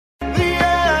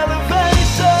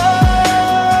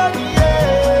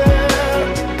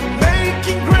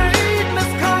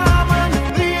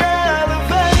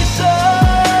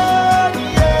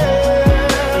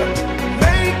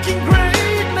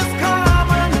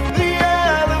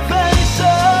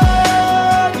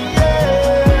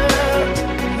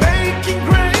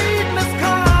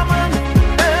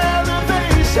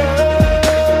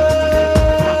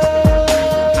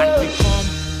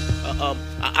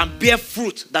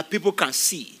that people can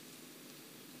see.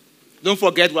 Don't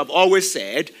forget, we have always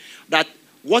said that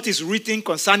what is written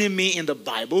concerning me in the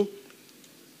Bible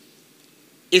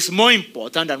is more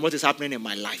important than what is happening in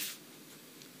my life.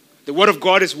 The Word of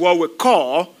God is what we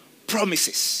call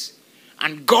promises.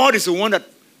 And God is the one that,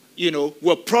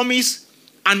 will promise,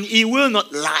 and He will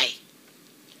not lie.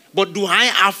 But do I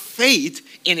have faith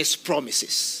in His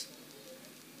promises?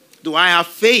 Do I have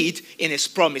faith in His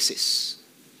promises?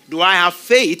 Do I have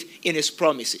faith in His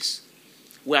promises?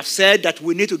 We have said that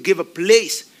we need to give a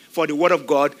place for the Word of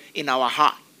God in our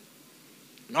heart.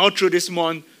 And all through this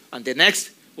month and the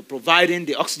next, we're providing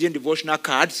the Oxygen devotional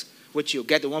cards, which you'll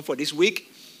get the one for this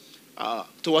week,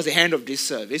 towards the end of this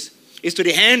service. It's to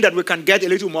the end that we can get a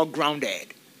little more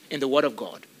grounded in the Word of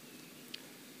God.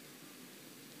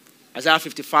 Isaiah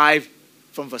 55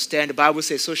 from verse 10, the Bible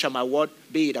says, so shall my word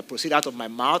be that proceed out of my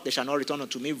mouth. They shall not return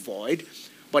unto me void,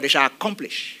 but they shall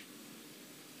accomplish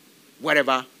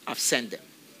wherever I've sent them.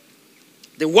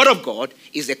 The Word of God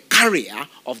is the carrier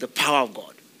of the power of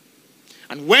God.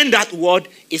 And when that word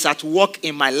is at work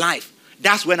in my life,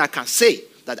 that's when I can say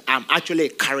that I'm actually a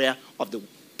carrier of the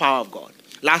power of God.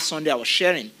 Last Sunday I was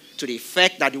sharing to the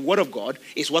effect that the Word of God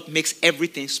is what makes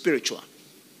everything spiritual.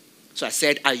 So I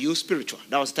said, are you spiritual?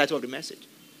 That was the title of the message.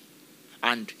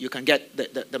 And you can get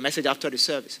the message after the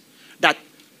service. That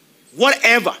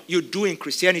whatever you do in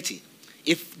Christianity,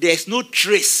 if there's no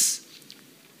trace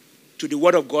to the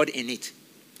Word of God in it,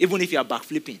 even if you are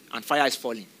backflipping and fire is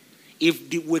falling,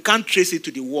 if we can't trace it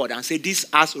to the Word and say this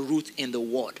has root in the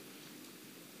Word,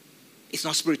 it's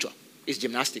not spiritual. It's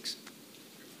gymnastics.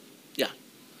 Yeah.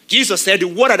 Jesus said, the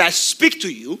word that I speak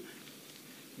to you,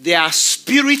 they are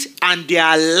spirit and they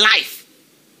are life.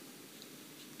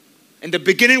 In the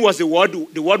beginning was the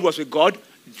Word was with God.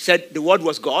 It said the Word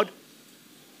was God.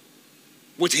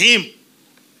 With Him,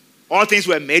 all things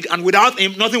were made, and without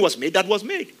Him, nothing was made that was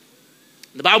made.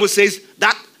 The Bible says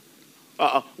that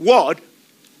Word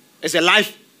is the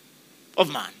life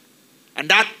of man. And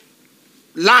that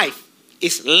life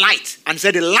is light. And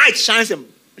said the light shines in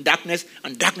darkness,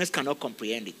 and darkness cannot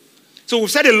comprehend it. So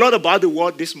we've said a lot about the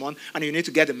Word this month, and you need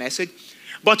to get the message.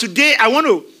 But today I want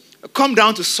to come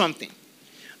down to something.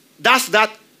 That's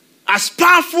that as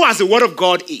powerful as the Word of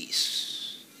God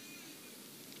is,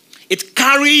 it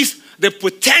carries the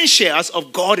potentials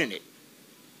of God in it.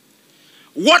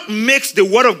 What makes the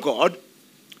Word of God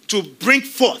to bring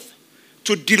forth,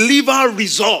 to deliver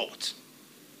results,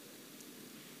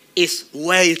 is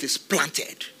where it is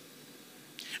planted.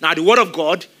 Now, the Word of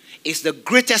God is the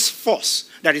greatest force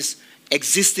that is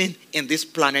existing in this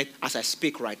planet as I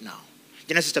speak right now.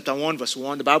 Genesis chapter 1, verse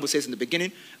 1, the Bible says in the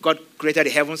beginning, God created the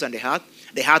heavens and the earth.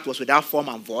 The earth was without form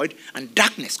and void, and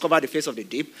darkness covered the face of the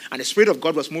deep, and the Spirit of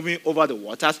God was moving over the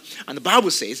waters. And the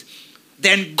Bible says,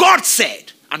 then God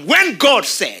said, and when God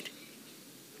said,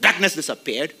 darkness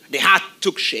disappeared, the earth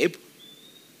took shape.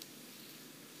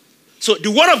 So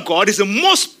the Word of God is the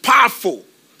most powerful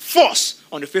force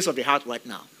on the face of the earth right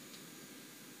now.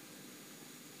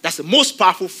 That's the most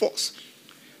powerful force.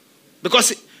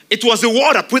 Because it was the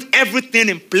Word that put everything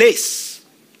in place.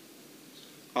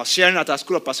 I was sharing at our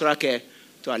School of Pastoral Care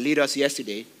to our leaders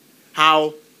yesterday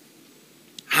how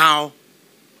I'm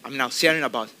now sharing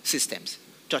about systems,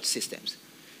 church systems,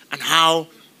 and how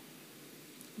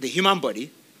the human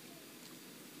body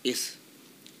is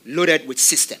loaded with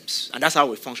systems. And that's how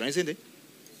we function, isn't it?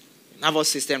 Nervous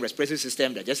system, respiratory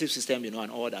system, digestive system,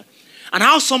 and all that. And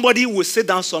how somebody will sit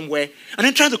down somewhere and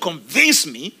then try to convince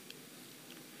me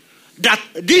that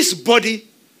this body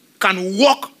can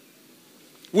work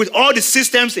with all the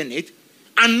systems in it,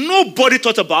 and nobody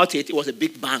thought about it. It was a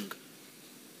big bang.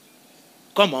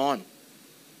 Come on.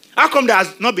 How come there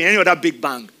has not been any other big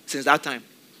bang since that time?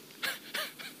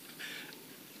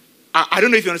 I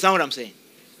don't know if you understand what I'm saying.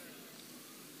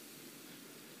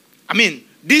 I mean,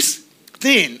 this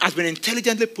thing has been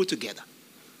intelligently put together.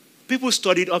 People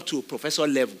studied up to professor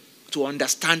level to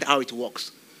understand how it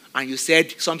works. And you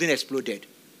said something exploded.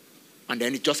 And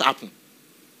then it just happened.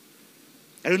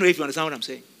 I don't know if you understand what I'm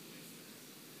saying.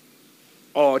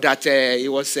 Or that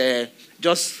it was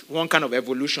just one kind of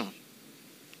evolution.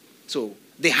 So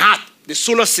the heart, the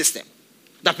solar system,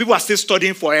 that people are still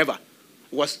studying forever,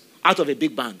 was out of a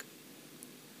big bang.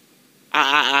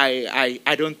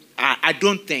 I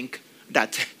don't think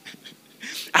that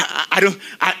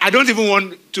I don't even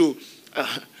want to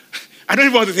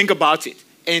think about it,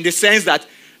 in the sense that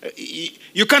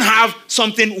you can have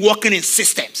something working in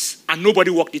systems and nobody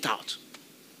worked it out.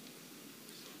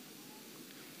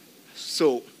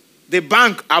 So the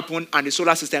bang happened and the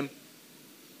solar system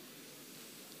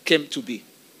came to be,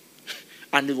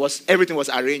 and everything was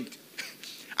arranged.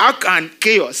 How can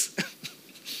chaos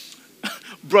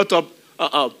brought up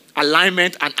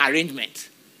alignment and arrangement.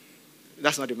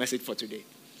 That's not the message for today.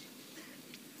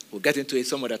 We'll get into it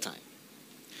some other time.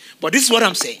 But this is what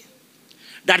I'm saying.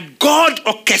 That God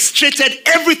orchestrated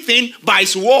everything by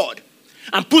his word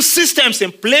and put systems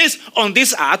in place on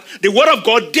this earth. The word of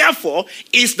God, therefore,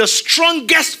 is the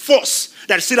strongest force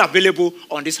that is still available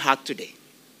on this earth today.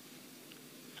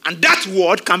 And that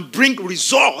word can bring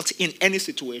result in any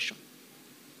situation.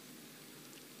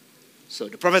 So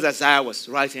the prophet Isaiah was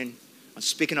writing and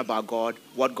speaking about God,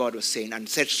 what God was saying, and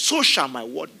said, so shall my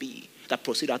word be that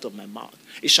proceed out of my mouth.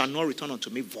 It shall not return unto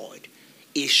me void.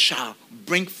 It shall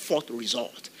bring forth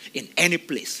result in any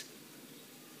place.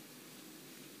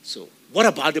 So, what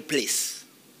about the place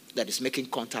that is making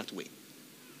contact with?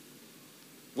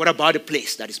 What about the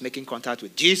place that is making contact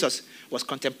with? Jesus was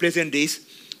contemplating this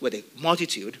with a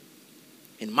multitude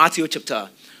in Matthew chapter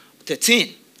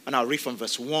 13. And I'll read from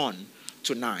verse 1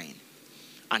 to 9.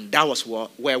 And that was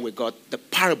where we got the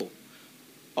parable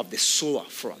of the sower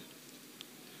from.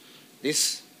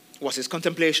 This was his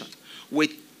contemplation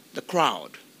with the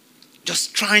crowd,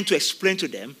 just trying to explain to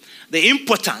them the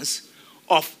importance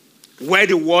of where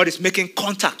the word is making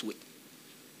contact with.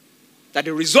 That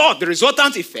the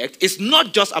resultant effect is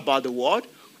not just about the word.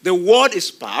 The word is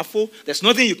powerful. There's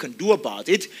nothing you can do about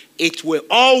it. It will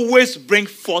always bring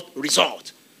forth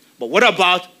result. But what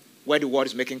about where the word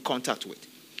is making contact with?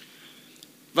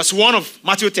 Verse 1 of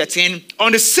Matthew 13.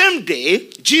 On the same day,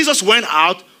 Jesus went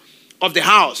out of the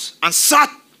house and sat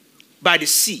by the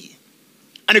sea.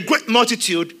 And a great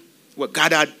multitude were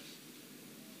gathered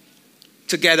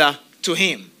together to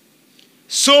him,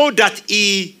 so that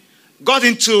he got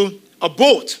into a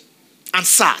boat and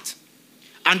sat,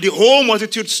 and the whole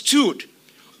multitude stood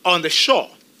on the shore.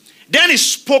 Then he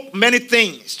spoke many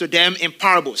things to them in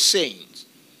parables, saying,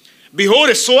 behold,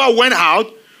 a sower went out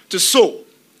to sow,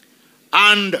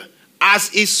 and as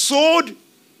he sowed,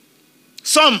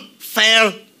 some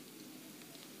fell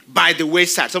by the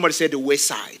wayside. Somebody say the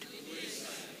wayside.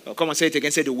 Oh, come on, say it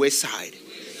again. Say the wayside.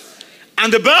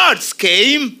 And the birds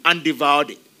came and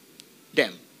devoured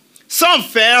them. Some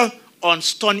fell on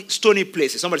stony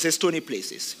places. Somebody say stony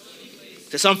places.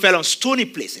 So some fell on stony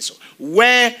places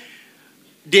where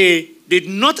they did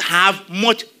not have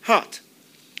much hurt.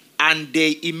 And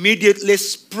they immediately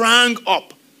sprang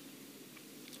up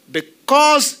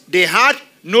because they had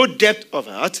no depth of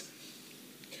hurt.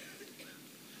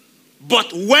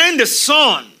 But when the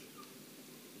sun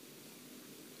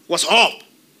was up,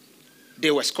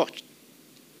 they were scorched.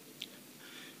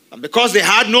 And because they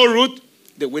had no root,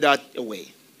 they withered away.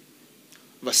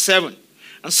 Verse 7.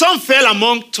 And some fell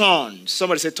among thorns.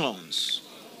 Somebody say thorns.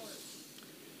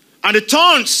 And the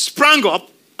thorns sprang up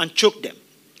and choked them.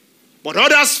 But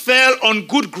others fell on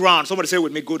good ground. Somebody say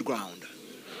with me, good ground.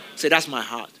 Say, that's my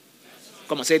heart.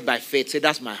 Come on, say it by faith. Say,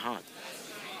 that's my heart.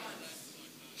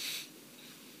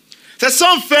 So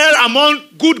some fell among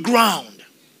good ground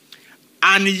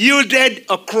and yielded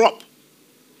a crop.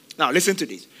 Now listen to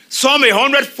this. Some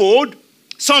 100-fold,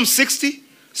 some 60,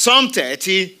 some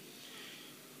 30.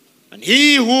 And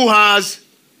he who has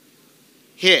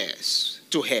ears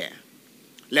to hear,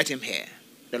 let him hear.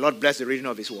 The Lord bless the reading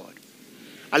of his word.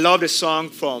 I love the song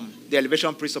from the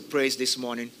Elevation Priest of Praise this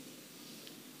morning,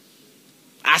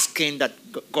 asking that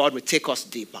God will take us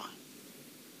deeper.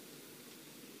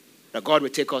 That God will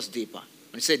take us deeper.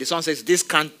 And the song says, this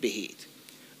can't be it.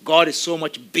 God is so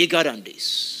much bigger than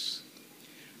this.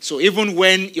 So even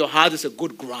when your heart is a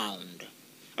good ground,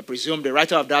 I presume the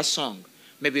writer of that song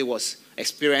maybe was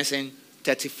experiencing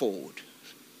 30-fold.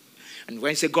 And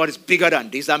when you say God is bigger than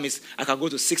this, that means I can go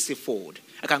to 60-fold.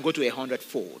 I can go to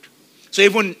 100-fold. So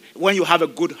even when you have a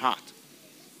good heart,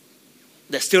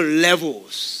 there's still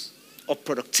levels of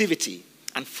productivity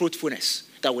and fruitfulness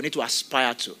that we need to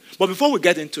aspire to. But before we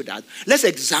get into that, let's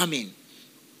examine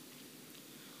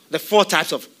the 4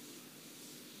 types of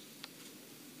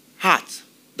heart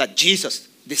that Jesus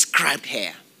described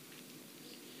here.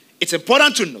 It's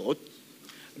important to note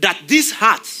that these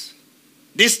hearts,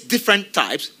 these different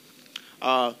types,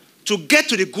 to get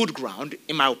to the good ground,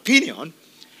 in my opinion,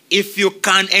 if you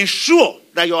can ensure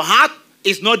that your heart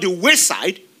is not the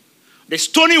wayside, the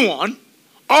stony one,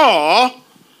 or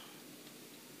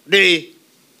the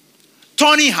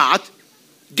thorny heart,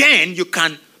 then you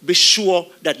can be sure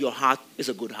that your heart is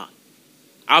a good heart.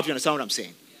 I hope you understand what I'm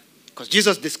saying. Because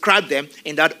Jesus described them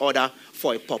in that order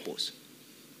for a purpose.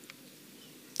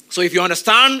 So if you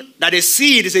understand that a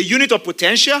seed is a unit of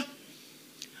potential,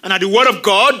 and that the word of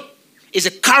God is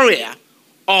a carrier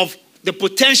of the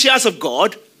potentials of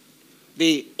God,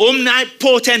 the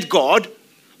omnipotent God,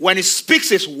 when he speaks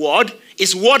his word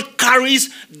carries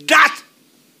that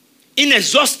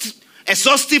inexhaustible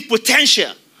exhaustive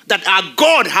potential that our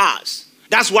God has.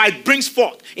 That's why it brings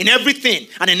forth in everything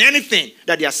and in anything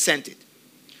that he has sent it.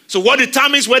 So what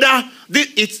determines whether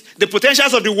the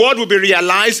potentials of the word will be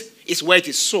realized is where it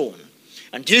is sown.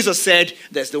 And Jesus said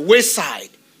there's the wayside,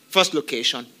 first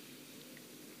location,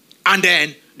 and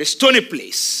then the stony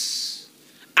place,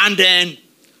 and then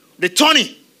the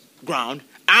thorny ground,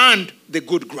 and the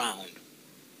good ground.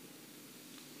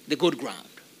 The good ground.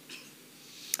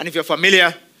 And if you're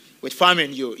familiar with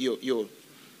farming, you'll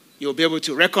be able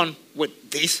to reckon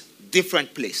with these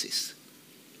different places.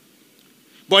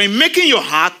 But in making your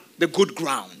heart the good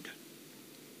ground,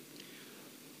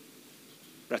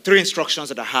 there are 3 instructions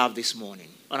that I have this morning.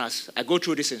 And as I go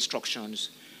through these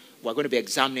instructions, we're going to be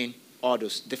examining all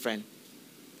those different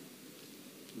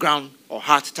ground or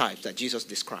heart types that Jesus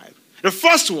described. The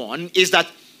first one is that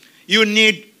you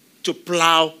need to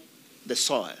plow the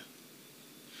soil.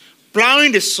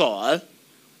 Plowing the soil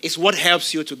is what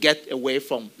helps you to get away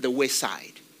from the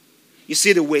wayside. You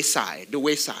see the wayside.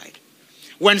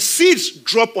 When seeds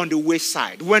drop on the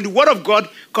wayside, when the word of God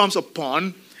comes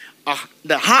upon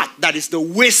the heart that is the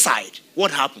wayside,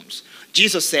 what happens?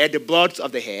 Jesus said the birds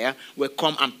of the air will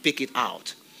come and pick it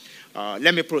out.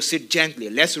 Let me proceed gently.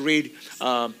 Let's read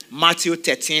Matthew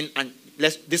 13, and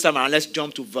this time around let's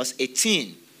jump to verse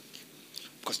 18.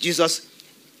 Because Jesus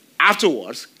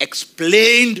afterwards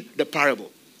explained the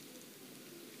parable.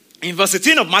 In verse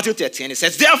 18 of Matthew 13, it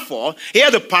says, therefore, hear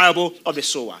the parable of the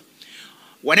sower.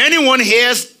 When anyone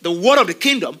hears the word of the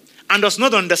kingdom and does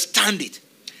not understand it,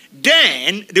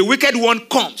 then the wicked one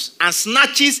comes and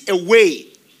snatches away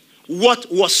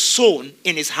what was sown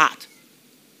in his heart.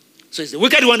 So it's the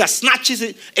wicked one that snatches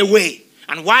it away.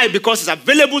 And why? Because it's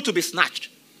available to be snatched.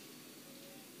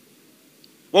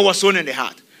 What was sown in the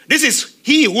heart? This is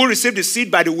he who received the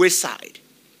seed by the wayside.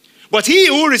 But he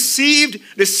who received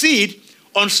the seed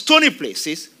on stony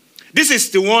places, this is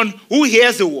the one who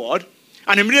hears the word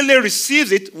and immediately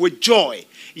receives it with joy.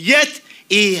 Yet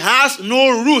he has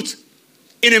no root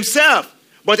in himself,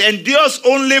 but endures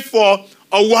only for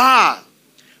a while.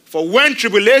 For when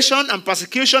tribulation and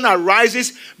persecution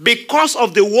arises because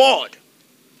of the word,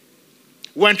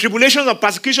 when tribulations and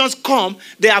persecutions come,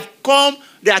 their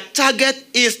target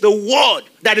is the word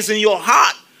that is in your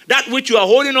heart, that which you are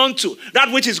holding on to,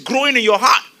 that which is growing in your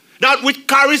heart, that which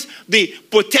carries the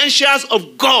potentials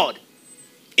of God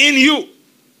in you.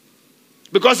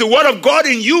 Because the word of God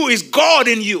in you is God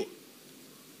in you.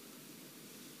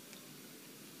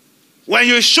 When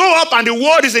you show up and the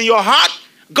word is in your heart,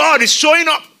 God is showing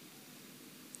up.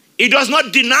 He does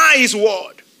not deny his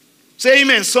word. Say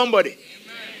amen, somebody. Amen.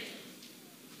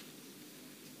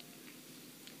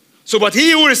 So, but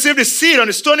he who received the seed on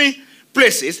the stony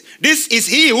places, this is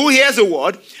he who hears the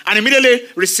word and immediately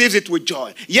receives it with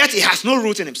joy. Yet he has no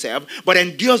root in himself, but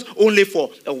endures only for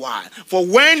a while. For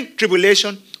when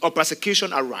tribulation or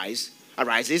persecution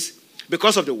arises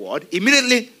because of the word,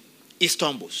 immediately he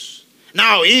stumbles.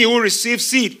 Now he who receives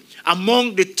seed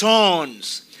among the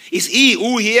thorns is he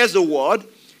who hears the word,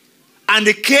 and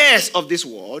the cares of this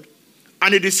world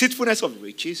and the deceitfulness of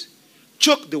riches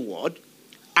choke the word,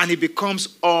 and it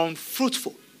becomes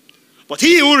unfruitful. But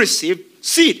he who received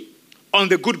seed on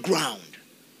the good ground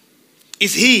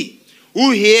is he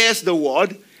who hears the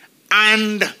word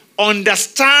and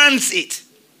understands it.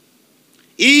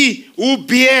 He who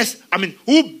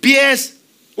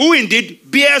indeed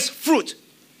bears fruit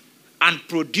and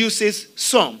produces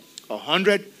some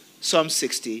 100, some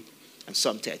 60, and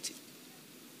some 30.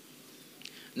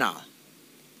 Now,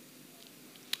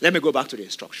 let me go back to the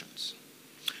instructions.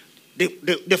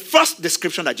 The first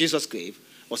description that Jesus gave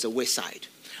was the wayside.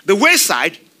 The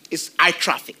wayside is eye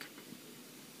traffic.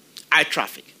 Eye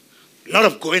traffic. A lot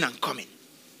of going and coming.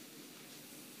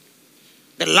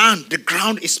 The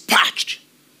ground is parched.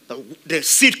 The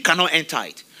seed cannot enter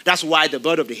it. That's why the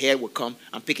bird of the air will come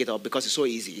and pick it up, because it's so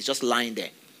easy. It's just lying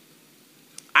there.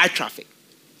 Eye traffic.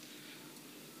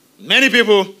 Many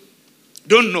people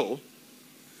don't know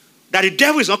that the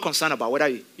devil is not concerned about whether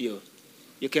you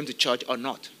came to church or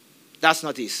not. That's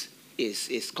not his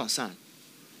concern.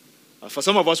 For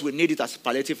some of us, we need it as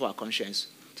palliative for our conscience.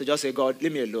 To just say, God,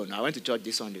 leave me alone. I went to church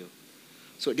this Sunday.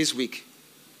 So this week,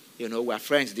 we're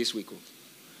friends this week.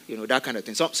 That kind of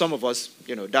thing. Some of us,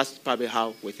 that's probably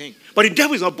how we think. But the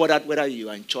devil is not bothered whether you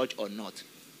are in church or not.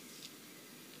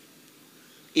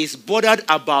 He's bothered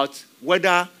about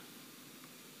whether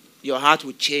your heart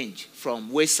will change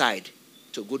from wayside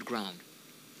to good ground.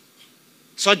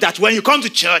 So that when you come to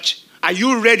church, are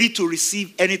you ready to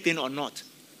receive anything or not?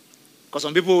 Because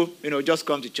some people, just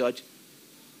come to church,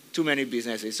 too many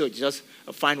businesses. So just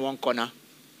find one corner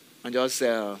and just,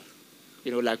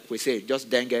 like we say, just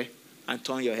dengue and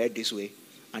turn your head this way,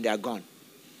 and they are gone.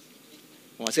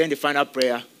 When we're saying the final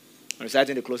prayer, when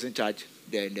reciting the closing charge,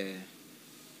 then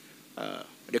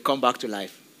they come back to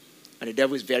life. And the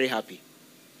devil is very happy.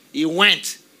 He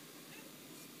went,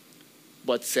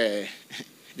 but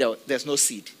there's no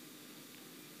seed.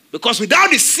 Because without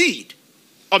the seed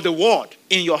of the word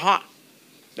in your heart,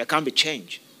 there can't be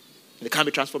change. There can't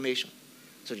be transformation.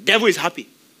 So the devil is happy.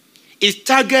 His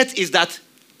target is that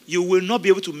you will not be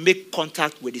able to make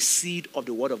contact with the seed of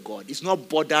the word of God. It's not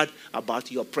bothered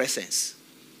about your presence.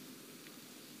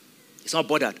 It's not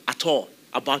bothered at all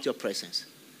about your presence.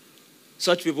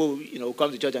 Such people,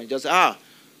 come to church and just,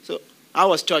 so how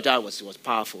was church? It was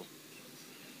powerful.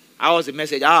 How was the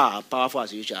message? Powerful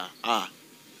as usual.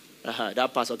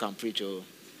 That pastor can preach. Oh.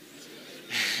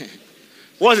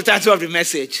 What's the title of the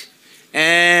message?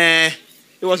 It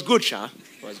was good, Sha.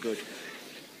 It was good.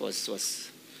 It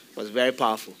was very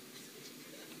powerful.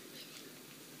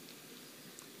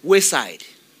 Wayside.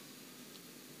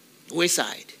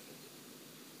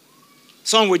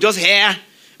 Some will just hear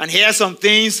some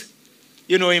things,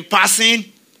 in passing.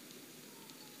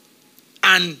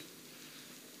 And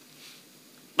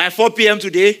by 4 p.m.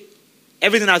 today,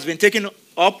 everything has been taken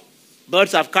up.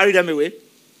 Birds have carried them away.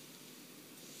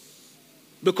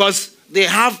 Because they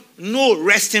have no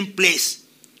resting place.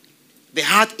 The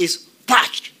heart is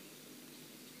parched.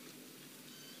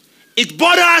 It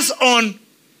borders on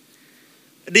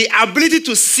the ability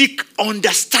to seek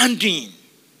understanding.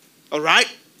 All right?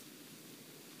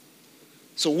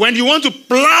 So when you want to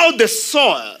plow the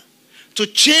soil to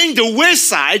change the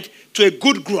wayside to a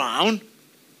good ground,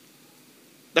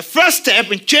 the first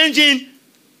step in changing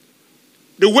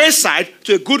the wayside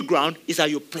to a good ground is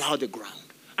that you plow the ground.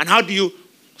 And how do you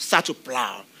start to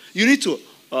plow? You need to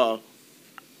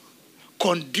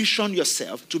condition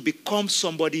yourself to become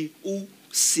somebody who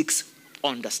seeks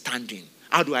understanding.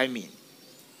 How do I mean?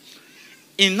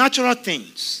 In Natural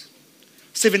Things,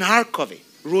 Stephen Harcovey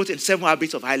wrote in 7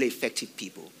 Habits of Highly Effective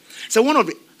People. So one of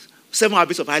the 7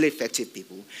 Habits of Highly Effective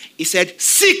People, he said,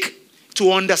 seek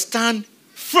to understand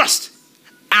first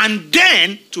and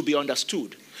then to be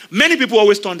understood. Many people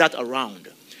always turn that around.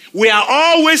 We are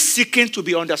always seeking to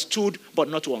be understood but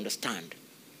not to understand.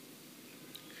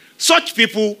 Such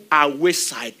people are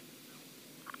wayside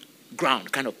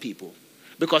ground kind of people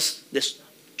because there's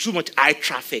too much eye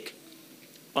traffic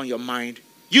on your mind.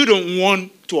 You don't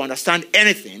want to understand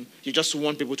anything. You just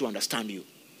want people to understand you.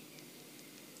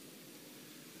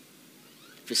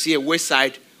 If you see a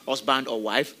wayside husband or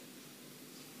wife,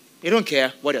 they don't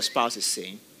care what their spouse is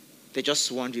saying. They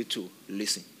just want you to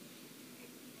listen.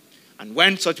 And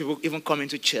when such people even come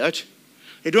into church,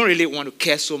 they don't really want to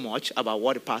care so much about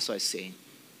what the pastor is saying.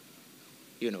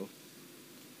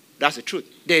 That's the truth.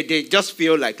 They just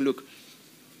feel like, look,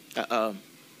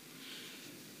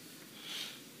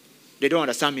 they don't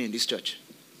understand me in this church.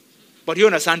 But you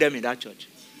understand them in that church.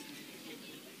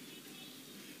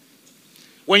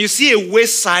 When you see a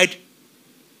wayside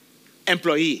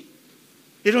employee,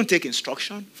 they don't take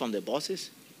instruction from the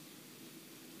bosses.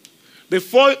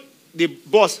 Before the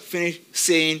boss finishes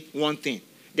saying one thing,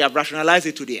 they have rationalized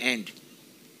it to the end.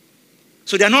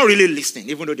 So they're not really listening,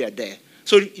 even though they're there.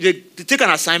 So they take an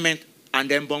assignment and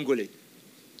then bungle it.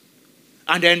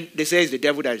 And then they say it's the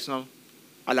devil that is not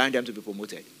allowing them to be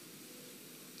promoted.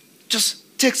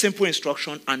 Just take simple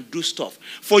instruction and do stuff.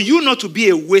 For you not to be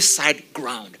a wayside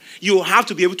ground, you have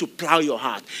to be able to plow your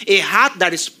heart. A heart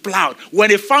that is plowed.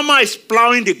 When a farmer is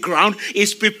plowing the ground,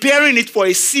 he's preparing it for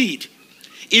a seed.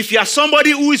 If you are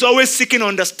somebody who is always seeking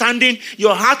understanding,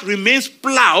 your heart remains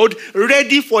plowed,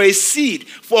 ready for a seed,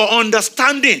 for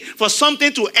understanding, for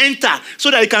something to enter,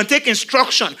 so that you can take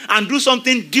instruction and do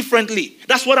something differently.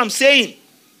 That's what I'm saying.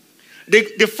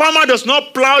 The farmer does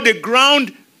not plow the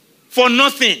ground for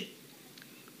nothing.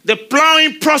 The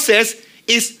plowing process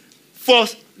is for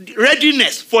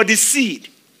readiness for the seed.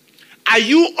 Are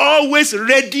you always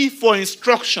ready for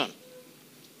instruction?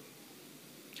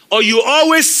 Or you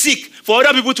always seek for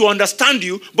other people to understand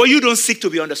you, but you don't seek to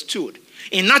be understood?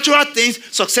 In Natural Things,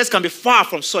 success can be far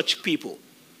from such people.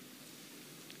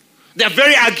 They're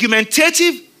very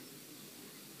argumentative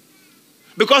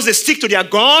because they stick to their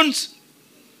guns.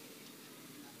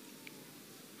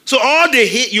 So all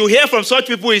you hear from such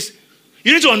people is,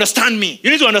 you need to understand me.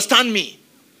 You need to understand me.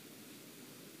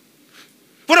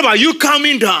 What about you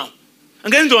calming down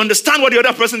and getting to understand what the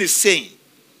other person is saying?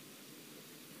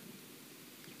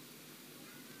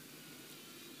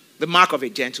 The mark of a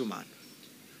gentleman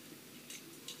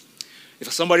is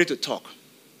for somebody to talk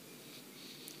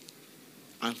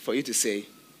and for you to say,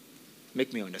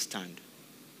 make me understand.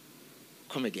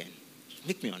 Come again.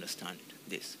 Make me understand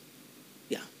this.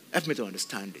 Yeah, help me to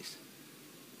understand this.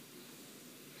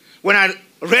 when I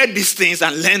read these things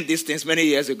and learned these things many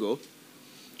years ago,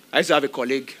 I used to have a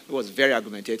colleague who was very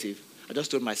argumentative. I just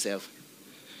told myself,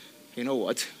 you know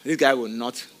what? This guy will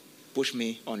not push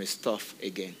me on his stuff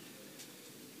again.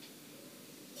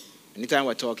 Anytime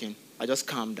we're talking, I just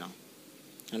calm down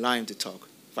and allow him to talk.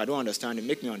 If I don't understand him,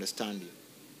 make me understand you.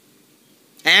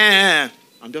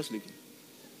 I'm just looking.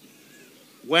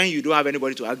 When you don't have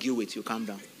anybody to argue with, you calm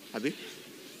down. Abi?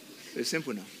 It's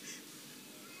simple now.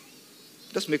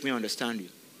 Just make me understand you.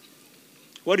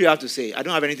 What do you have to say? I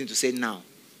don't have anything to say now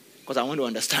because I want to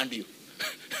understand you.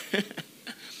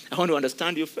 I want to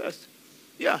understand you first.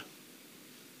 Yeah.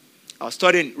 I was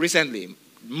studying recently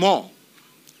more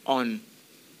on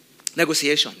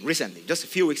negotiation recently, just a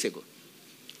few weeks ago.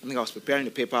 I think I was preparing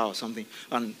a paper or something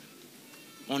on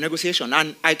negotiation,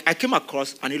 and I came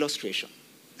across an illustration.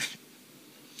 It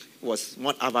was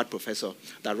one Harvard professor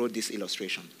that wrote this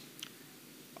illustration.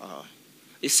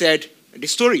 He said the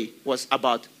story was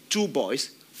about two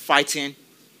boys fighting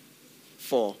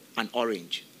for an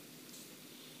orange.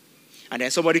 And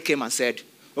then somebody came and said,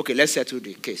 okay, let's settle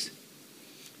the case.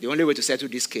 The only way to settle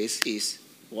this case is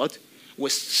what? We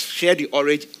share the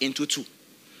orange into two.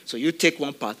 So you take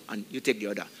one part and you take the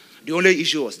other. The only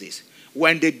issue was this.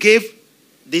 When they gave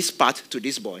this part to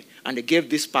this boy and they gave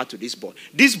this part to this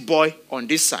boy on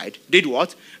this side did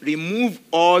what? Remove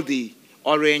all the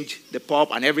orange, the pulp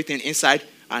and everything inside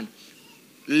and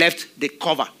left the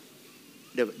cover.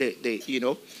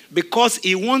 Because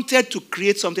he wanted to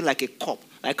create something like a cup.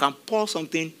 I can pour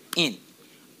something in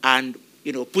and,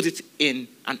 put it in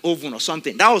an oven or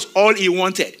something. That was all he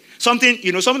wanted. Something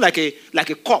like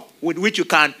a cup with which you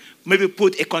can maybe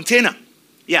put a container.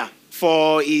 Yeah,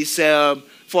 for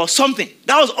something.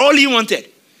 That was all he wanted.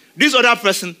 This other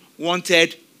person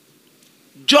wanted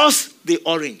just the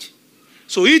orange.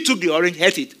 So he took the orange,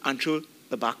 ate it, and threw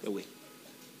the back away.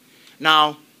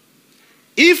 Now,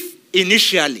 if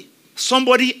initially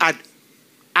somebody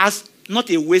has not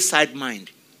a wayside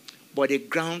mind, but a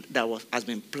ground that has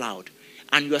been plowed,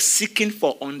 and you are seeking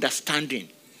for understanding,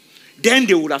 then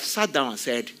they would have sat down and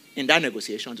said, in that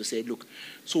negotiation, to say, look,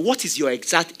 so what is your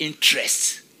exact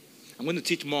interest? I'm going to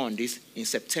teach more on this in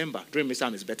September during Mr.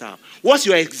 and Ms. Better. What's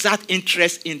your exact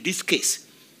interest in this case?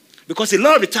 Because a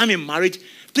lot of the time in marriage,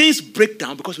 things break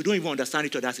down because we don't even understand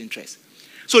each other's interests.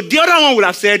 So the other one would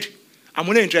have said, I'm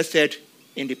only interested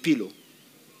in the pillow.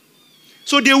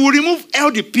 So they will remove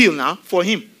all the peel now for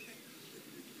him.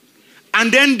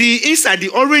 And then the inside, the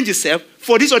orange itself,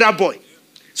 for this other boy.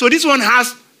 So this one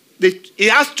has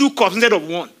two cups instead of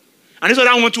one. And this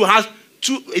other one too has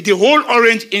the whole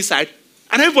orange inside.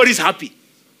 And everybody's happy.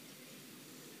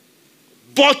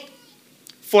 But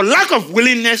for lack of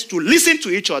willingness to listen to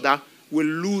each other, we'll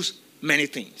lose many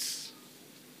things.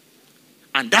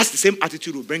 And that's the same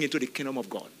attitude we bring into the kingdom of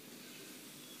God.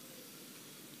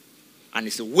 And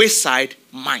it's the wayside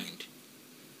mind.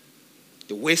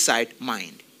 The wayside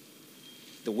mind.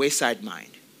 The wayside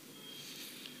mind.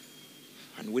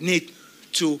 And we need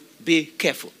to be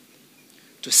careful,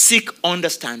 to seek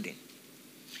understanding.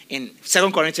 In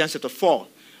 2 Corinthians chapter 4,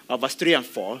 verse 3 and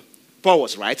 4, Paul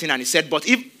was writing and he said, but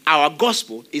if our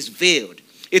gospel is veiled,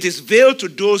 it is veiled to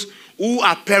those who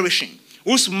are perishing,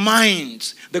 whose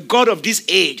minds the God of this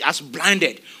age has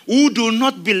blinded, who do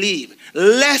not believe,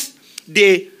 lest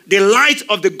the light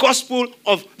of the gospel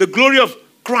of the glory of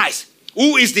Christ,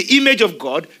 who is the image of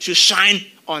God, should shine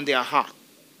on their heart.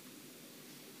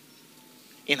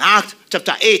 In Acts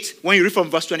chapter 8, when you read from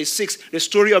verse 26, the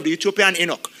story of the Ethiopian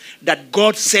eunuch that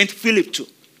God sent Philip to.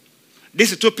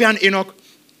 This Ethiopian eunuch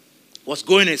was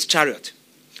going in his chariot.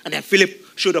 And then Philip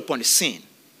showed up on the scene.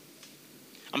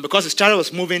 And because his chariot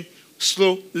was moving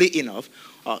slowly enough,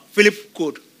 Philip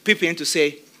could peep in to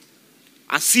say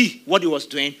and see what he was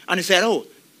doing. And he said,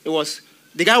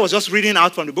 the guy was just reading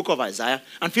out from the book of Isaiah.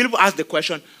 And Philip asked the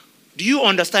question, do you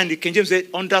understand? The King James said,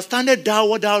 understandest thou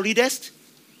what thou readest?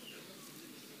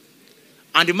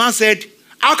 And the man said,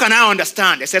 how can I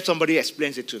understand except somebody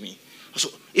explains it to me? So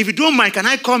if you don't mind, can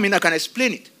I come in? I can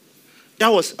explain it. That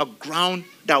was a ground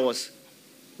that was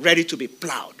ready to be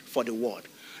plowed for the word.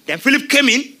 Then Philip came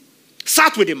in,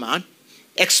 sat with the man,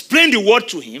 explained the word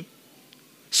to him,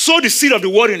 sowed the seed of the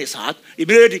word in his heart.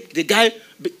 Immediately the guy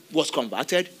was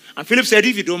converted. And Philip said,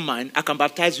 if you don't mind, I can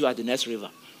baptize you at the next river.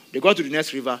 They got to the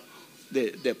next river,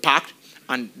 they parked,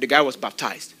 and the guy was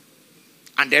baptized.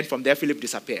 And then from there, Philip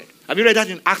disappeared. Have you read that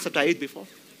in Acts chapter 8 before?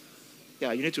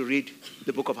 Yeah, you need to read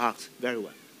the book of Acts very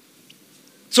well.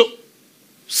 So,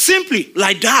 simply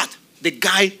like that, the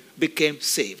guy became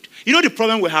saved. You know the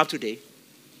problem we have today?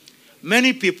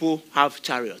 Many people have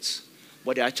chariots,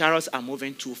 but their chariots are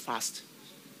moving too fast.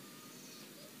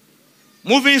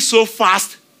 Moving so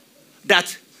fast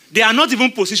that they are not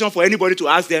even positioned for anybody to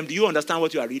ask them, do you understand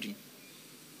what you are reading?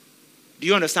 Do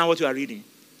you understand what you are reading?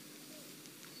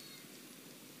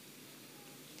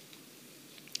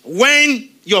 When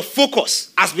your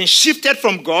focus has been shifted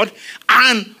from God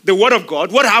and the Word of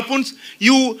God, what happens?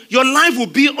 Your life will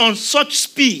be on such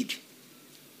speed.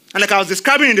 And like I was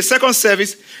describing in the second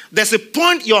service, there's a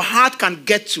point your heart can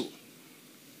get to.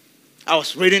 I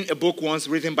was reading a book once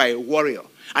written by a warrior,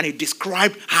 and he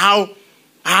described how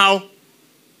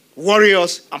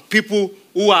warriors and people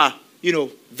who are,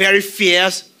 very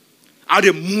fierce, how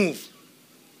they move.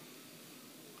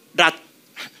 That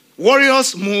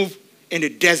warriors move in the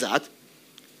desert,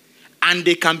 and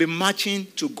they can be marching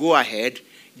to go ahead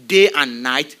day and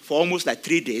night for almost like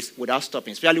 3 days without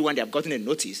stopping, especially when they have gotten a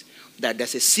notice that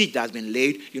there's a siege that has been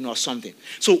laid, or something.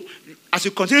 So as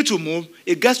you continue to move,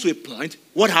 it gets to a point.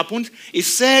 What happened? It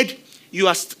said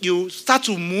you start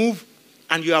to move,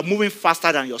 and you are moving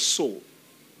faster than your soul.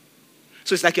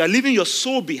 So it's like you are leaving your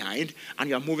soul behind, and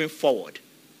you are moving forward.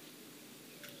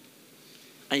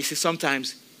 And you see,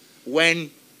 sometimes when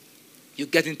you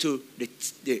get into the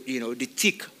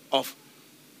thick of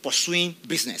pursuing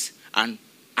business and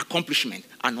accomplishment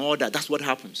and all that, that's what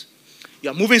happens. You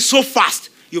are moving so fast,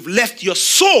 you've left your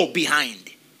soul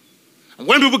behind. And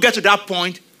when people get to that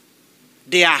point,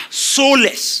 they are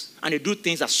soulless, and they do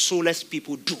things that soulless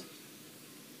people do.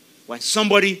 When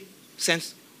somebody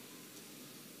sends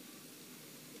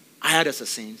hired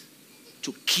assassins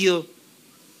to kill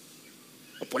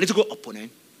a political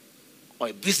opponent or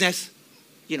a business,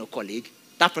 colleague,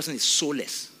 that person is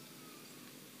soulless.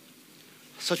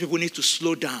 Such people need to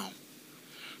slow down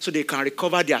so they can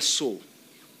recover their soul.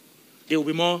 They will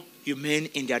be more humane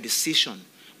in their decision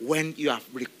when you have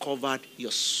recovered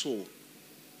your soul.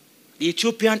 The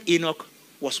Ethiopian Enoch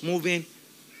was moving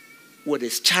with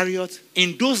his chariot.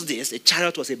 In those days, a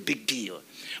chariot was a big deal.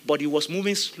 But he was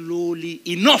moving slowly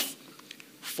enough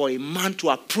for a man to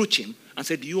approach him and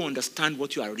say, do you understand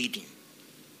what you are reading?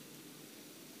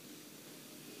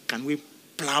 Can we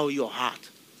plow your heart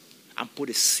and put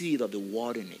a seed of the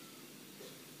word in it?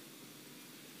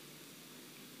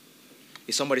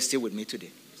 Is somebody still with me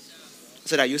today?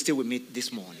 So that you still with me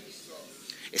this morning?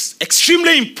 It's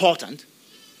extremely important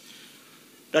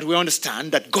that we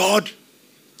understand that God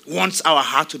wants our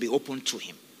heart to be open to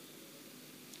him.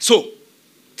 So,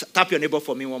 tap your neighbor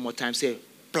for me one more time. Say,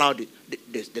 plow the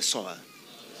soil.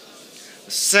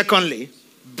 Secondly,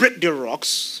 break the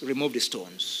rocks, remove the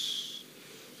stones.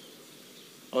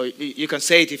 Or you can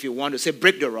say it if you want to. Say,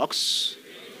 break the rocks,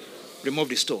 remove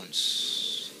the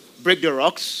stones. Break the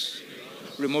rocks,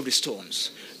 remove the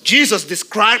stones. Jesus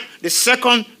described the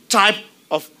second type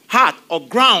of heart or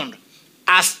ground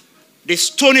as the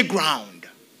stony ground.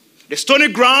 The stony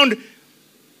ground,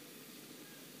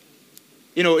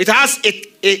 it has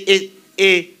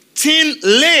a thin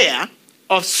layer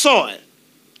of soil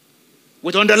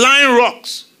with underlying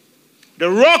rocks. The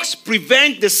rocks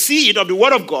prevent the seed of the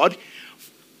word of God,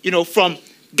 from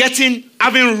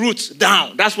having roots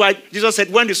down. That's why Jesus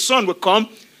said when the sun will come,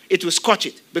 it will scorch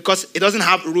it, because it doesn't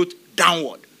have root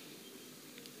downward.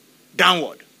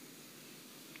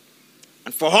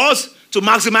 And for us to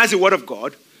maximize the word of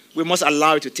God, we must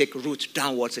allow it to take root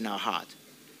downwards in our heart.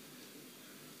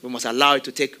 We must allow it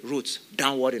to take roots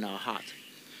downward in our heart.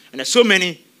 And there's so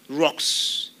many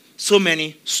rocks, so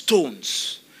many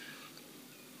stones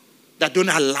that don't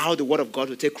allow the word of God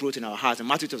to take root in our hearts. In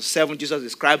Matthew 7, Jesus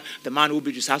described the man who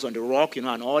built his house on the rock, and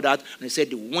all that. And he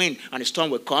said the wind and the storm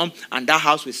will come, and that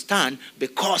house will stand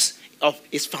because of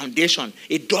its foundation.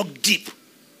 It dug deep.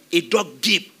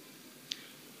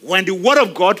 When the word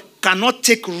of God cannot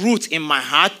take root in my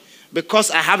heart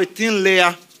because I have a thin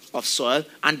layer of soil,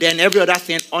 and then every other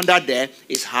thing under there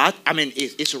is hard,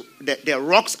 it's the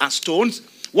rocks and stones,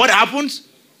 what happens?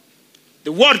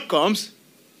 The word comes,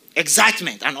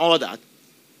 excitement and all that.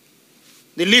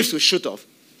 The leaves will shoot off,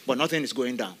 but nothing is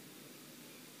going down.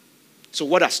 So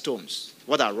what are stones?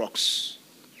 What are rocks?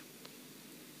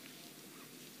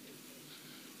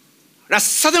 There's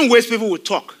certain ways people will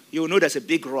talk. You will know there's a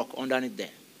big rock underneath there.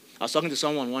 I was talking to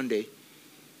someone one day,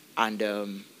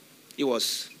 and he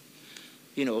was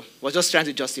just trying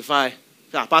to justify,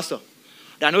 Pastor,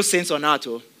 there are no saints on earth,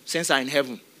 saints are in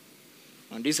heaven.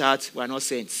 On this earth, we are not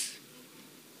saints.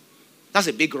 That's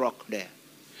a big rock there.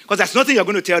 Because there's nothing you're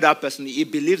going to tell that person. He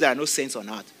believes there are no saints on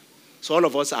earth. So all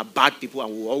of us are bad people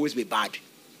and we will always be bad.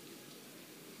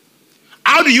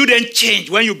 How do you then change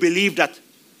when you believe that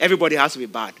everybody has to be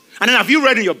bad? And then have you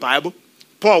read in your Bible,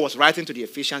 Paul was writing to the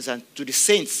Ephesians and to the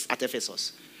saints at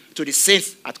Ephesus, to the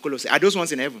saints at Colossae. Are those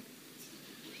ones in heaven?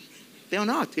 They are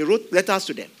not. He wrote letters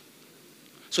to them.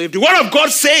 So if the word of God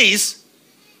says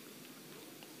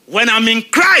When I'm in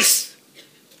Christ,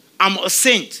 I'm a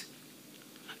saint.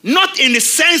 Not in the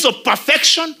sense of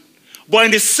perfection, but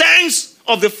in the sense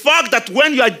of the fact that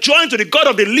when you are joined to the God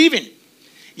of the living,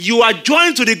 you are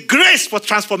joined to the grace for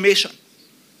transformation.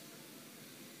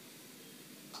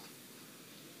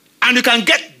 And you can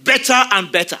get better and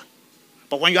better.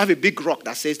 But when you have a big rock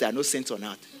that says there are no saints on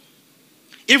earth,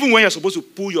 even when you're supposed to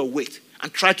pull your weight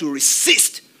and try to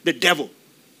resist the devil,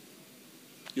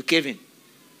 you cave in.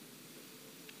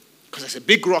 Because there's a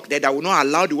big rock there that will not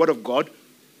allow the word of God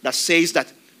that says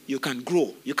that you can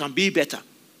grow, you can be better.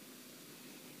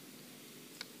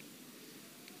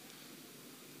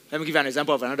 Let me give you an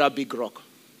example of another big rock.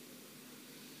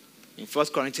 In 1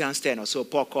 Corinthians 10 or so,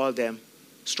 Paul called them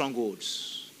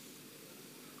strongholds.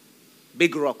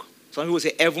 Big rock. Some people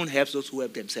say heaven helps those who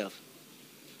help themselves.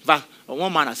 In fact,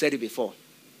 one man has said it before.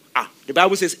 The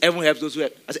Bible says heaven helps those who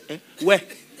help. I said, where?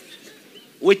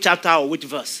 Which chapter or which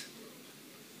verse?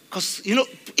 Because,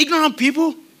 ignorant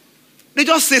people, they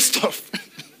just say stuff.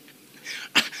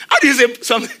 How do you say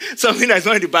something that's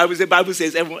not in the Bible? The Bible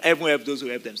says heaven helps those who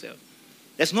help themselves.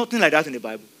 There's nothing like that in the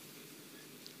Bible.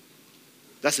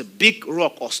 That's a big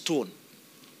rock or stone.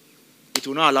 It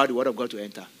will not allow the word of God to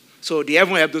enter. So the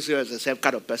heaven help those who help themselves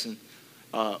kind of person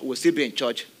will still be in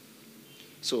church.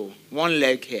 So one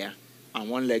leg here and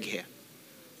one leg here.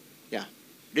 Yeah.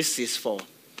 This is for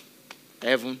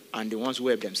heaven and the ones who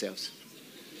help themselves.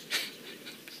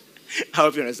 I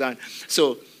hope you understand.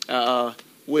 So some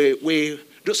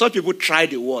people try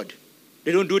the word.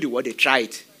 They don't do the word, they try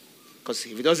it. Because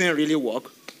if it doesn't really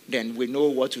work, then we know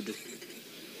what to do.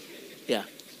 Yeah.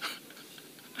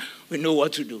 We know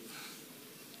what to do.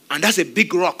 And that's a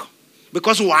big rock.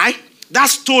 Because why? That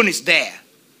stone is there.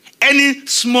 Any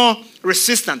small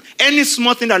resistance, any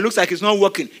small thing that looks like it's not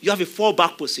working, you have a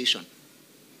fallback position.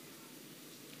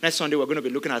 Next Sunday, we're going to be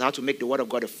looking at how to make the word of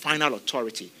God a final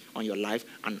authority on your life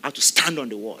and how to stand on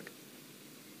the word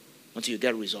until you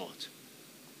get results.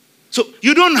 So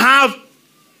you don't have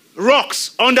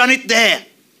rocks underneath there.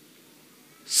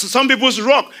 So some people's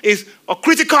rock is a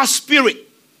critical spirit.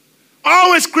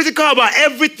 Always critical about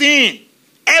everything.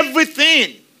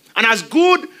 Everything. And as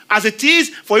good as it is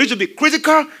for you to be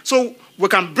critical, so we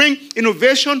can bring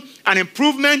innovation and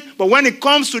improvement, but when it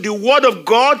comes to the word of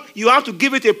God, you have to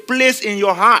give it a place in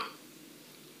your heart.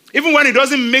 Even when it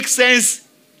doesn't make sense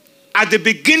at the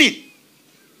beginning,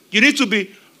 you need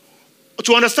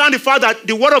to understand the fact that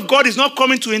the word of God is not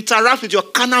coming to interact with your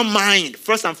carnal mind,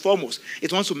 first and foremost.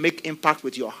 It wants to make impact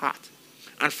with your heart.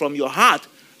 And from your heart,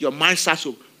 your mind starts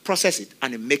to process it,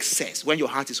 and it makes sense when your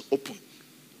heart is open.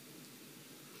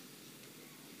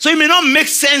 So it may not make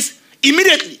sense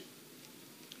immediately,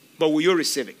 but will you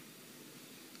receive it?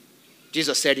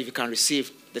 Jesus said if you can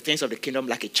receive the things of the kingdom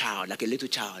like a child, like a little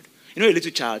child. You know a little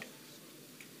child?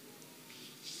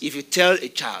 If you tell a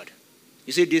child,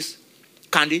 you see this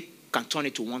candy can turn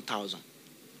it to 1,000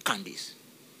 candies.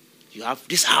 You have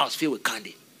this house filled with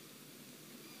candy.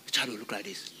 The child will look like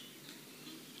this.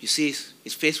 You see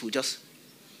his face will just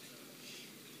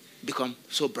become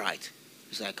so bright.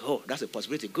 It's like, oh, that's a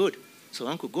possibility. Good. So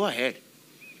uncle, go ahead.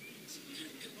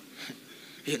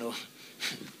 You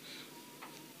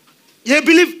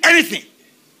believe anything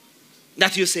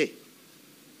that you say.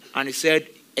 And he said,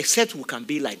 except we can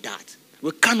be like that.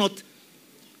 We cannot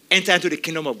enter into the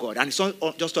kingdom of God. And it's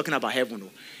not just talking about heaven. No.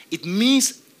 It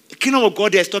means the kingdom of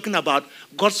God there is talking about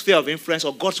God's sphere of influence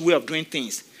or God's way of doing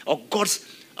things or God's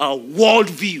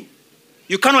worldview.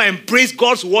 You cannot embrace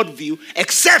God's worldview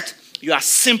except you are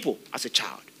simple as a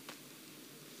child.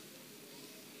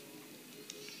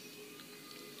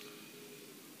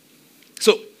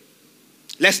 So,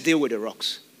 let's deal with the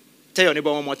rocks. Tell your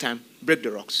neighbor one more time, break the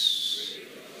rocks.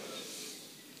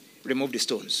 Remove the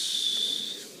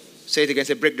stones. Say it again,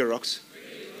 say break the rocks.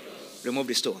 Remove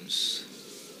the stones.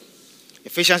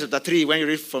 Ephesians chapter 3, when you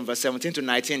read from verse 17 to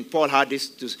 19, Paul had this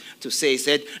to say. He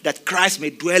said, that Christ may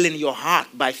dwell in your heart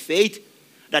by faith,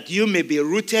 that you may be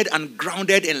rooted and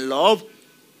grounded in love,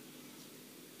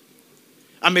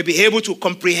 and may be able to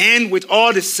comprehend with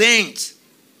all the saints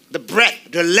the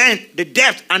breadth, the length, the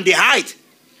depth, and the height,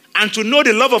 and to know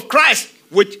the love of Christ,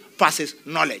 which passes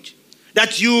knowledge,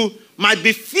 that you might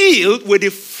be filled with the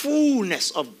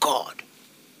fullness of God.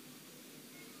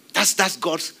 That's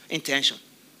God's intention.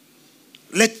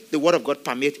 Let the word of God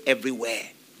permeate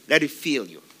everywhere. Let it fill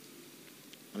you.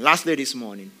 And lastly this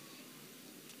morning,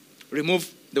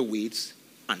 remove the weeds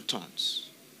and thorns.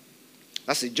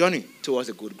 That's the journey towards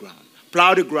the good ground.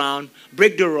 Plow the ground,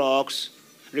 break the rocks,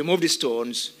 remove the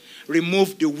stones,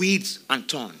 remove the weeds and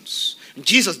thorns.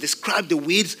 Jesus described the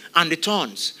weeds and the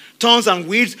thorns. Thorns and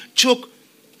weeds choke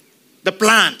the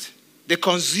plant, They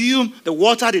consume the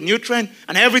water, the nutrient,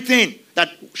 and everything that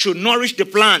should nourish the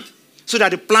plant so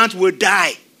that the plant will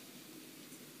die.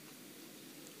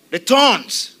 The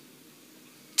thorns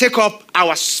take up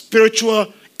our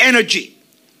spiritual energy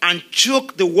and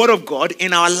choke the word of God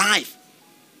in our life.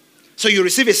 So you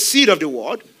receive a seed of the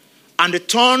word, and the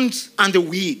thorns and the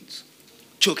weeds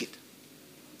choke it.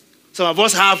 Some of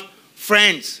us have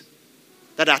friends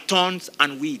that are thorns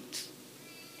and weeds.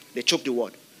 They choke the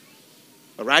word.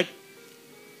 All right?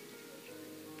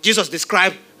 Jesus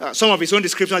described some of his own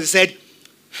descriptions. He said,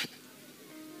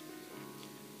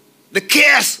 the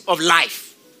cares of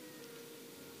life.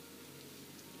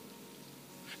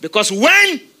 Because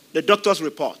when the doctor's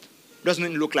report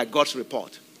doesn't look like God's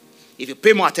report, if you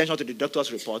pay more attention to the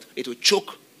doctor's report, it will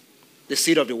choke the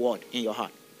seed of the word in your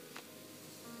heart.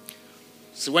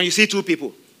 So when you see two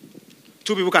people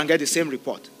can get the same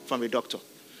report from a doctor.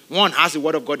 One has the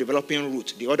word of God developing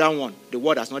root. The other one, the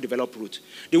word has not developed root.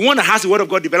 The one that has the word of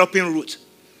God developing root,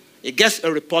 it gets a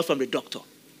report from the doctor.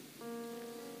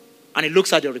 And it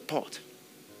looks at the report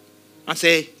and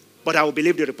say, but I will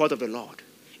believe the report of the Lord.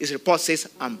 His report says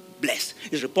I'm blessed.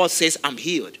 His report says I'm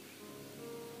healed.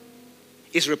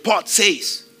 His report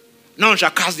says none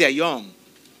shall cast their young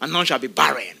and none shall be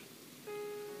barren.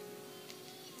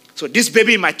 So this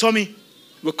baby in my tummy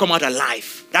will come out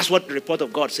alive. That's what the report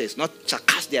of God says. None shall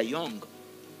cast their young.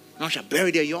 None shall bury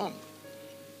their young.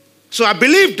 So I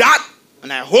believe that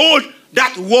and I hold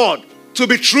that word to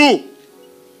be true.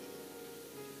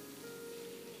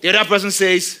 The other person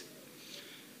says,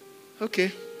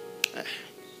 okay,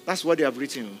 that's what they have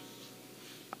written.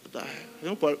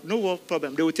 No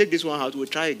problem. They will take this one out. We'll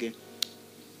try again.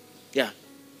 Yeah.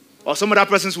 Or some other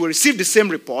persons will receive the same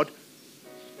report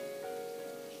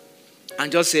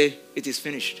and just say, it is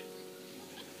finished.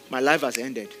 My life has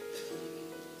ended.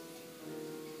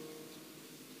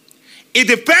 It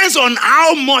depends on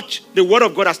how much the word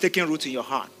of God has taken root in your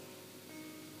heart.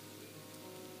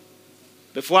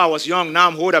 Before I was young, now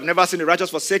I'm old. I've never seen the righteous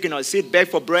forsaken or a seed beg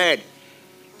for bread.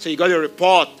 So you got a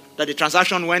report that the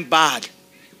transaction went bad.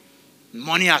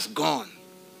 Money has gone.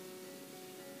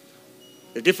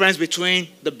 The difference between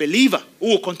the believer who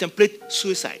will contemplate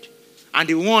suicide and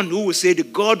the one who will say, the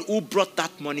God who brought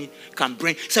that money can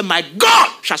bring. Say, my God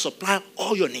shall supply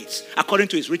all your needs according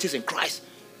to his riches in Christ.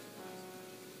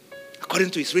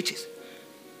 According to his riches.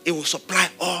 It will supply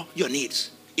all your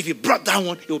needs. If he brought that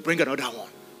one, he will bring another one.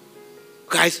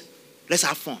 Guys, let's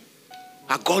have fun.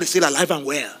 Our God is still alive and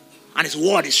well. And his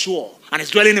word is sure. And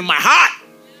it's dwelling in my heart.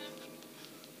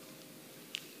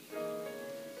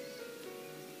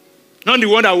 Not the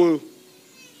one that will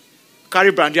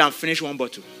carry brandy and finish one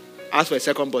bottle. Ask for a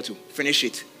second bottle. Finish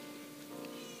it.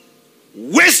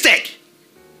 Wasted.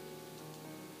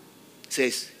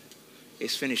 Says,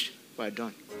 it's finished. We're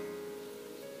done.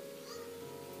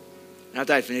 And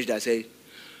after I finished, I say,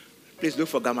 please look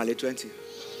for Gamale 20.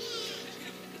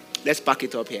 Let's pack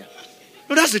it up here.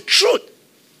 No, that's the truth.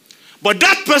 But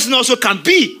that person also can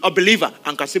be a believer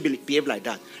and can still behave like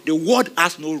that. The word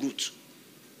has no root.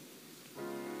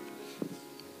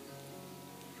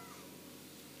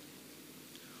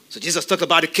 So Jesus talked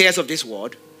about the cares of this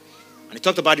world, and he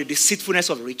talked about the deceitfulness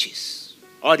of riches.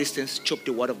 All these things choke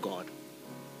the word of God.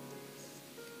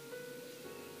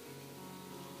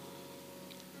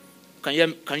 Can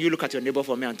you look at your neighbor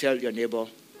for me and tell your neighbor,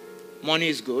 money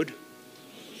is good.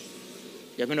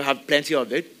 You're going to have plenty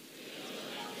of it.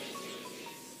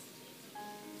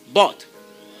 But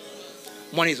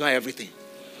money is not everything.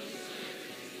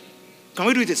 Can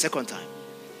we do it a second time?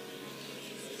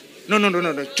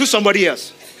 No. Choose somebody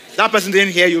else. That person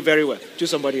didn't hear you very well. Choose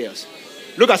somebody else.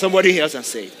 Look at somebody else and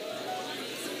say it.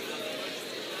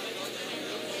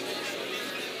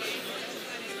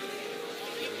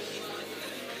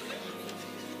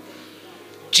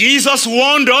 Jesus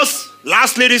warned us,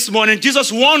 lastly this morning,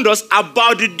 Jesus warned us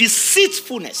about the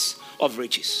deceitfulness of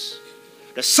riches.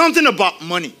 There's something about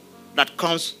money that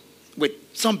comes with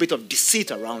some bit of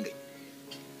deceit around it.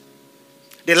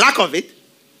 The lack of it,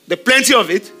 the plenty of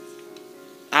it,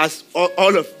 has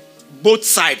all of both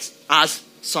sides has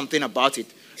something about it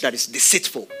that is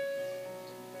deceitful.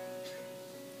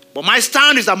 But my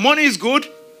stand is that money is good,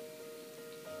 and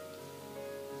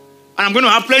I'm going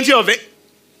to have plenty of it.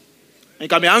 And you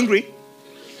can be angry.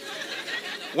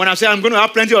 When I say I'm going to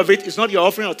have plenty of it, it's not your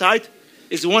offering or tithe.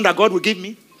 It's the one that God will give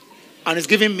me. And is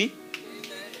giving me.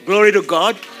 Glory to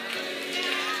God.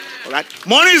 All right.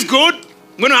 Money is good.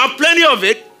 I'm going to have plenty of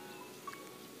it.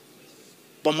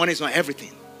 But money is not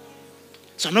everything.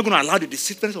 So I'm not going to allow the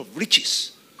deceitfulness of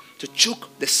riches to choke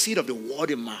the seed of the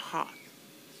word in my heart.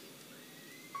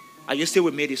 Are you still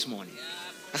with me this morning?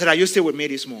 I said, are you still with me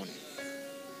this morning?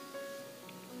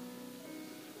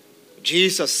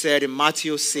 Jesus said in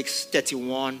Matthew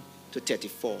 6:31 to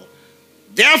 34,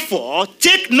 therefore,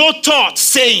 take no thought,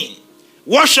 saying,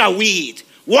 what shall we eat?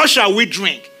 What shall we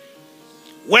drink?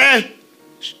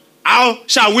 How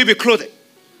shall we be clothed?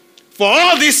 For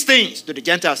all these things do the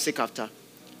Gentiles seek after.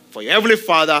 For your heavenly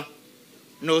Father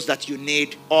knows that you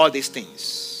need all these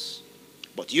things.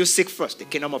 But you seek first the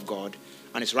kingdom of God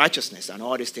and his righteousness, and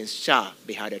all these things shall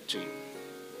be added to you.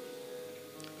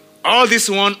 All this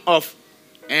one of,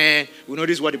 we know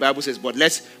this is what the Bible says, but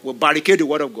we'll barricade the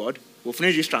word of God. We'll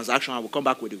finish this transaction and we'll come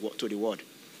back to the word.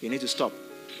 You need to stop.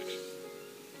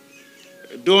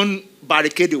 Don't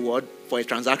barricade the word for a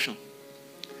transaction.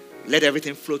 Let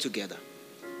everything flow together.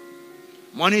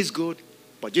 Money is good,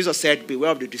 but Jesus said,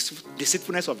 beware of the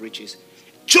deceitfulness of riches.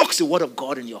 It chokes the word of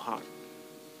God in your heart.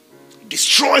 It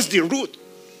destroys the root,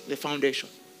 the foundation.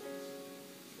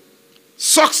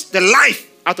 Sucks the life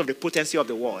out of the potency of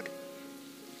the word.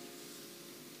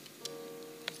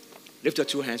 Lift your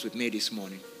two hands with me this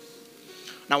morning.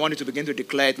 Now I want you to begin to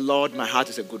declare it, Lord, my heart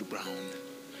is a good ground.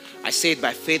 I say it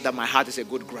by faith that my heart is a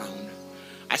good ground.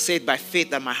 I say it by faith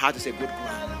that my heart is a good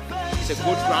ground. It's a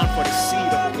good ground for the seed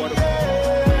of the word of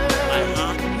God. My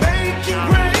heart